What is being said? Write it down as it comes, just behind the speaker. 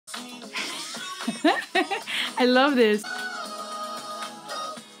I love this.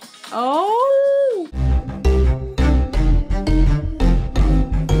 Oh!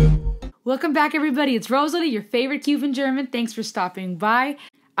 Welcome back, everybody. It's Rosalie, your favorite Cuban German. Thanks for stopping by.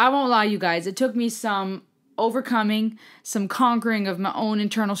 I won't lie, you guys. It took me some overcoming, some conquering of my own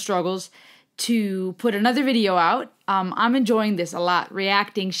internal struggles to put another video out. I'm enjoying this a lot,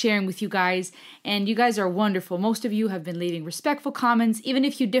 reacting, sharing with you guys, and you guys are wonderful. Most of you have been leaving respectful comments, even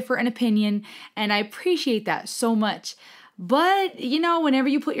if you differ in opinion, and I appreciate that so much. But, you know, whenever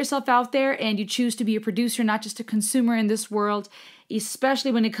you put yourself out there and you choose to be a producer, not just a consumer in this world,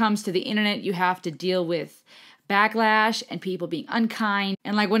 especially when it comes to the internet, you have to deal with backlash and people being unkind.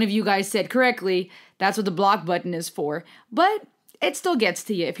 And like one of you guys said correctly, that's what the block button is for. But it still gets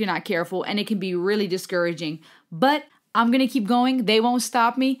to you if you're not careful, and it can be really discouraging. But I'm going to keep going. They won't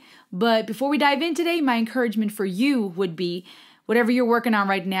stop me. But before we dive in today, my encouragement for you would be, whatever you're working on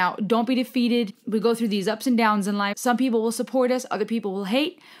right now, don't be defeated. We go through these ups and downs in life. Some people will support us, other people will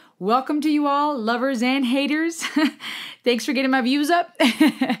hate. Welcome to you all, lovers and haters. Thanks for getting my views up.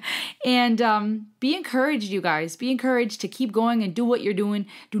 And be encouraged, you guys. Be encouraged to keep going and do what you're doing.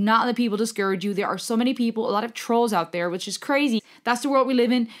 Do not let people discourage you. There are so many people, a lot of trolls out there, which is crazy. That's the world we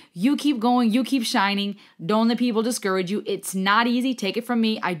live in. You keep going. You keep shining. Don't let people discourage you. It's not easy. Take it from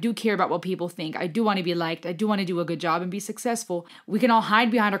me. I do care about what people think. I do want to be liked. I do want to do a good job and be successful. We can all hide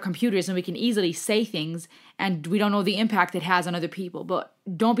behind our computers and we can easily say things, and we don't know the impact it has on other people. But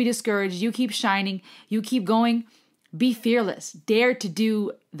don't be discouraged. You keep shining. You keep going. Be fearless. Dare to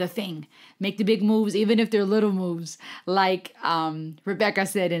do the thing. Make the big moves, even if they're little moves. Like Rebecca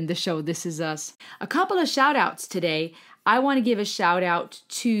said in the show, This Is Us. A couple of shout outs today. I want to give a shout out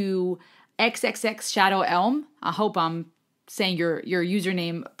to XXX Shadow Elm. I hope I'm saying your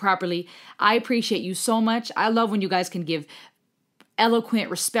username properly. I appreciate you so much. I love when you guys can give eloquent,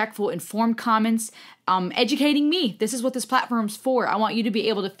 respectful, informed comments, educating me. This is what this platform's for. I want you to be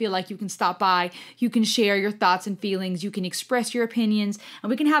able to feel like you can stop by, you can share your thoughts and feelings, you can express your opinions, and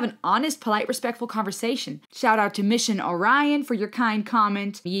we can have an honest, polite, respectful conversation. Shout out to Mission Orion for your kind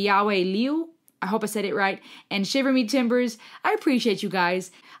comment, Yahweh Liu, I hope I said it right, and Shiver Me Timbers. I appreciate you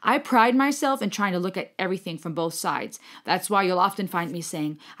guys. I pride myself in trying to look at everything from both sides. That's why you'll often find me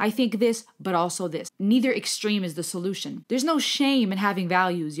saying, I think this, but also this. Neither extreme is the solution. There's no shame in having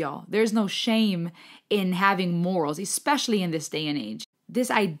values, y'all. There's no shame in having morals, especially in this day and age. This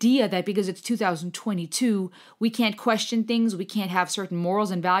idea that because it's 2022, we can't question things, we can't have certain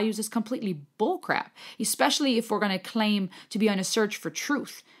morals and values is completely bullcrap, especially if we're going to claim to be on a search for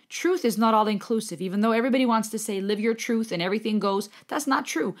truth. Truth is not all-inclusive. Even though everybody wants to say, live your truth and everything goes, that's not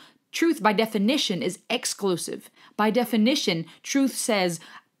true. Truth, by definition, is exclusive. By definition, truth says,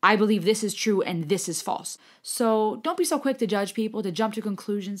 I believe this is true and this is false. So don't be so quick to judge people, to jump to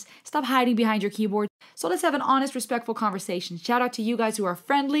conclusions. Stop hiding behind your keyboard. So let's have an honest, respectful conversation. Shout out to you guys who are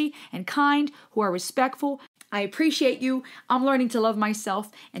friendly and kind, who are respectful. I appreciate you. I'm learning to love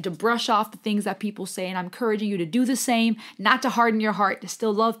myself and to brush off the things that people say, and I'm encouraging you to do the same, not to harden your heart, to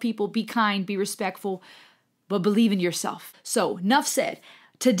still love people, be kind, be respectful, but believe in yourself. So, enough said.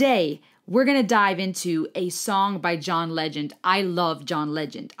 Today, we're going to dive into a song by John Legend. I love John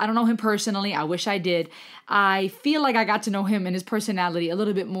Legend. I don't know him personally. I wish I did. I feel like I got to know him and his personality a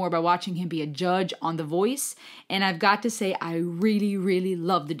little bit more by watching him be a judge on The Voice. And I've got to say, I really, really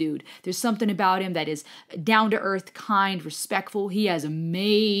love the dude. There's something about him that is down-to-earth, kind, respectful. He has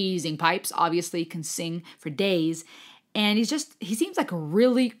amazing pipes, obviously can sing for days. And he seems like a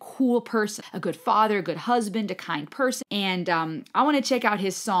really cool person, a good father, a good husband, a kind person. And I want to check out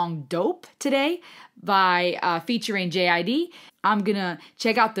his song Dope today by featuring JID. I'm going to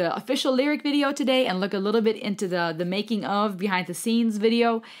check out the official lyric video today and look a little bit into the making of behind the scenes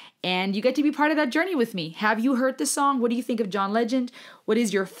video. And you get to be part of that journey with me. Have you heard this song? What do you think of John Legend? What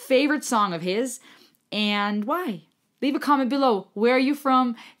is your favorite song of his? And why? Leave a comment below. Where are you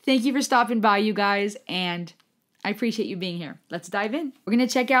from? Thank you for stopping by, you guys. And I appreciate you being here. Let's dive in. We're going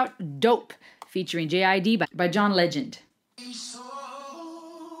to check out Dope, featuring JID by John Legend.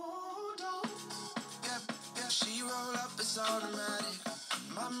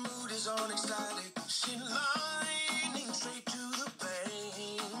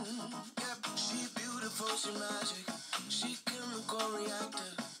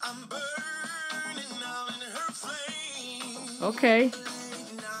 Okay.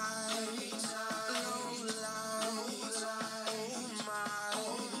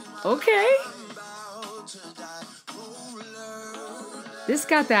 Okay. This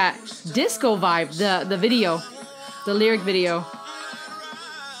got that disco vibe, the video, the lyric video.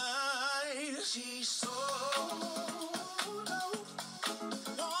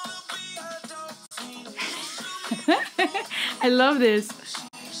 I love this.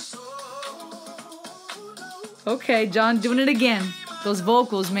 Okay, John doing it again. Those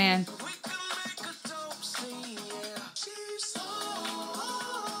vocals, man.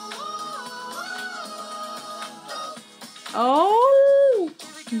 Oh,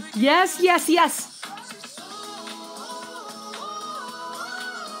 yes, yes, yes.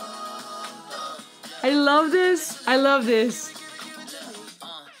 I love this. I love this.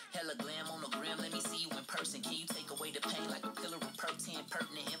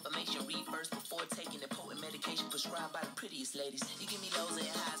 Ladies, you give me lows and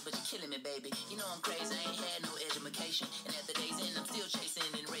highs, but you're killing me, baby. You know I'm crazy, I ain't had no education. And at the day's end, I'm still chasing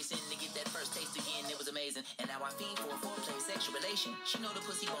and racing to get that first taste again. It was amazing. And now I fiend for a foreplay, sexual relation. She know the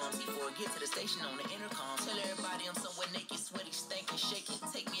pussy bomb, C4, get to the station on the intercom. Tell everybody I'm somewhere naked, sweaty, stankin', shaking.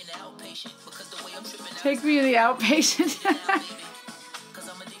 Take me in the outpatient, because the way I'm tripping out. Take me in the outpatient. Cause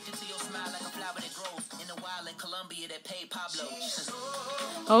I'm addicted to your smile like a flower that grows in the wild in Colombia that paid Pablo.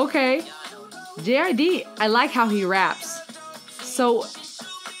 Okay. JID, I like how he raps. So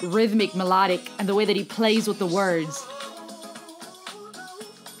rhythmic, melodic, and the way that he plays with the words.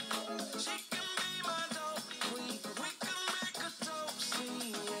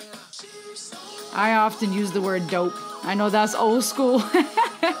 I often use the word dope. I know that's old school.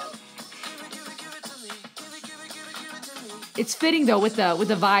 It's fitting though with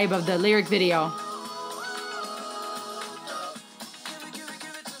the vibe of the lyric video.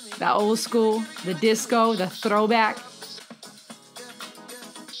 The old school, the disco, the throwback.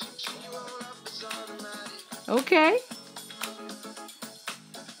 Okay.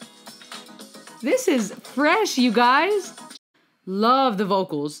 This is fresh, you guys. Love the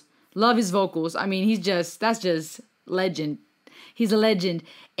vocals. Love his vocals. I mean, that's just legend. He's a legend.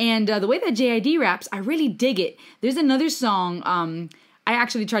 And the way that JID raps, I really dig it. There's another song I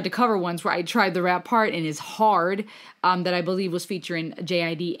actually tried to cover once where I tried the rap part and it's hard, that I believe was featuring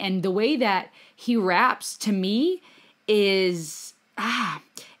JID. And the way that he raps to me is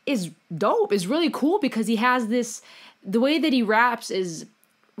dope. Is really cool because he has this, the way that he raps is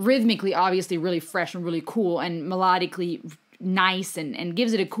rhythmically obviously really fresh and really cool and melodically nice and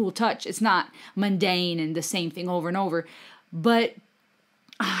gives it a cool touch. It's not mundane and the same thing over and over. But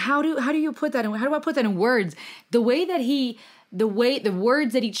how do you put that in, how do I put that in words? The way the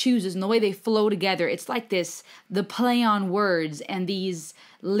words that he chooses and the way they flow together, it's like this, the play on words and these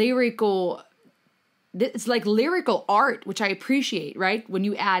lyrical, it's like lyrical art, which I appreciate, right? When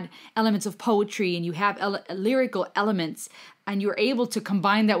you add elements of poetry and you have lyrical elements and you're able to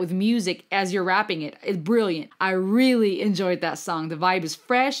combine that with music as you're rapping it, it's brilliant. I really enjoyed that song. The vibe is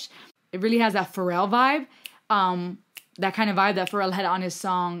fresh. It really has that Pharrell vibe. That kind of vibe that Pharrell had on his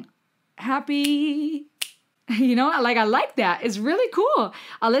song, Happy. You know, I like that. It's really cool.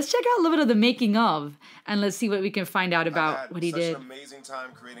 Let's check out a little bit of the making of, and let's see what we can find out about what he did. I had such an amazing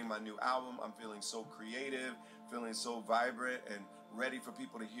time creating my new album. I'm feeling so creative, feeling so vibrant, and ready for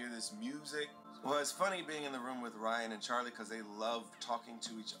people to hear this music. Well, it's funny being in the room with Ryan and Charlie because they love talking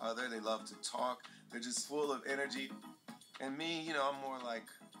to each other. They love to talk. They're just full of energy. And me, you know, I'm more like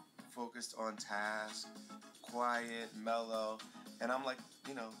focused on task, quiet, mellow. And I'm like,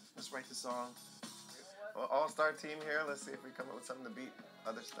 you know, let's write the song. All-star team here. Let's see if we come up with something to beat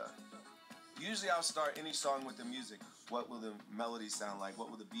other stuff. Usually I'll start any song with the music. What will the melody sound like? What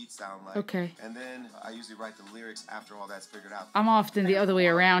will the beat sound like? Okay. And then I usually write the lyrics after all that's figured out. I'm often the other way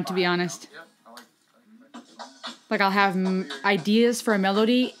around, to be honest. Like I'll have ideas for a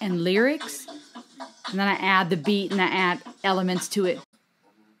melody and lyrics, and then I add the beat and I add elements to it.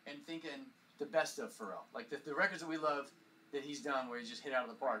 And thinking the best of Pharrell. Like the records that we love that he's done where he's just hit out of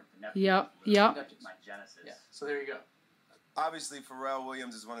the park. Yep. My Genesis. Yeah. So there you go. Obviously, Pharrell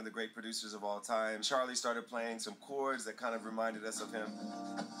Williams is one of the great producers of all time. Charlie started playing some chords that kind of reminded us of him.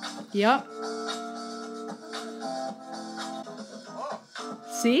 Yep.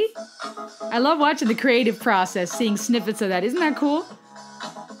 See? I love watching the creative process, seeing snippets of that. Isn't that cool?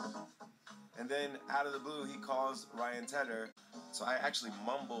 And then out of the blue, he calls Ryan Tedder. So I actually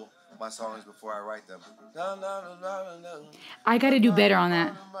mumble my songs before I write them. I got to do better on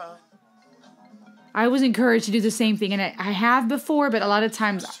that. I was encouraged to do the same thing, and I have before, but a lot of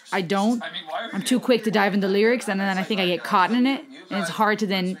times I don't. I'm too quick to dive into lyrics, and then I think I get caught in it, and it's hard to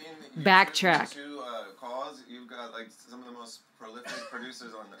then backtrack. You've got like some of the most prolific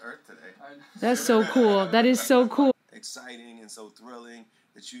producers on the earth today. That's so cool. That is so cool. Exciting and so thrilling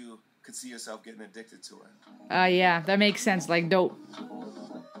that you could see yourself getting addicted to it. Yeah, that makes sense. Like dope.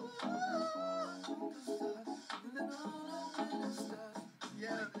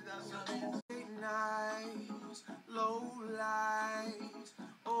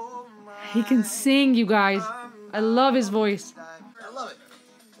 He can sing, you guys. I love his voice. I love it.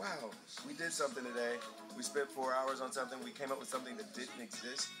 Wow, we did something today. We spent 4 hours on something. We came up with something that didn't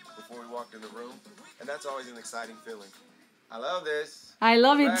exist before we walked in the room. And that's always an exciting feeling. I love this. I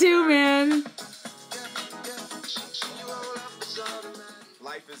love it too, man.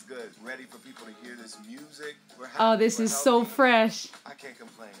 Life is good. Ready for people to hear this music. We're happy, Oh, this we're is so healthy. fresh. I can't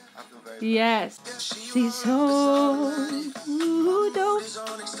complain. I feel very blessed. Yes. She's so dope.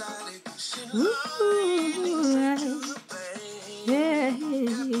 Yeah.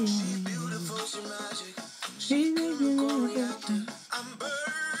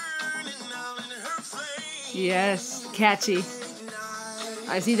 Yes, catchy.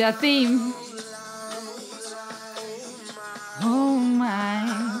 I see that theme. Oh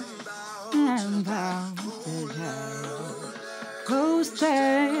my, I'm bound to die.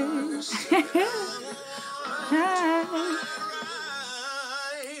 Coaster.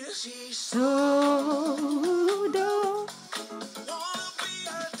 So dope.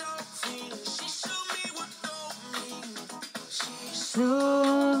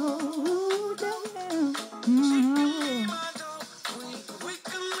 So damn.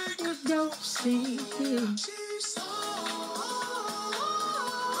 Dope, see you.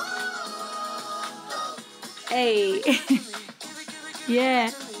 Hey.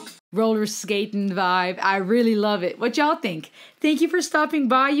 Yeah. Roller skating vibe. I really love it. What y'all think? Thank you for stopping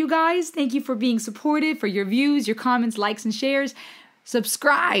by, you guys. Thank you for being supportive, for your views, your comments, likes, and shares.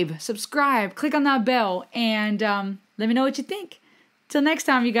 Subscribe. Click on that bell, and let me know what you think. Till next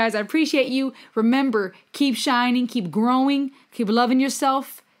time, you guys, I appreciate you. Remember, keep shining, keep growing, keep loving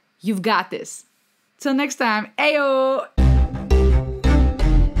yourself. You've got this. Till next time, ayo!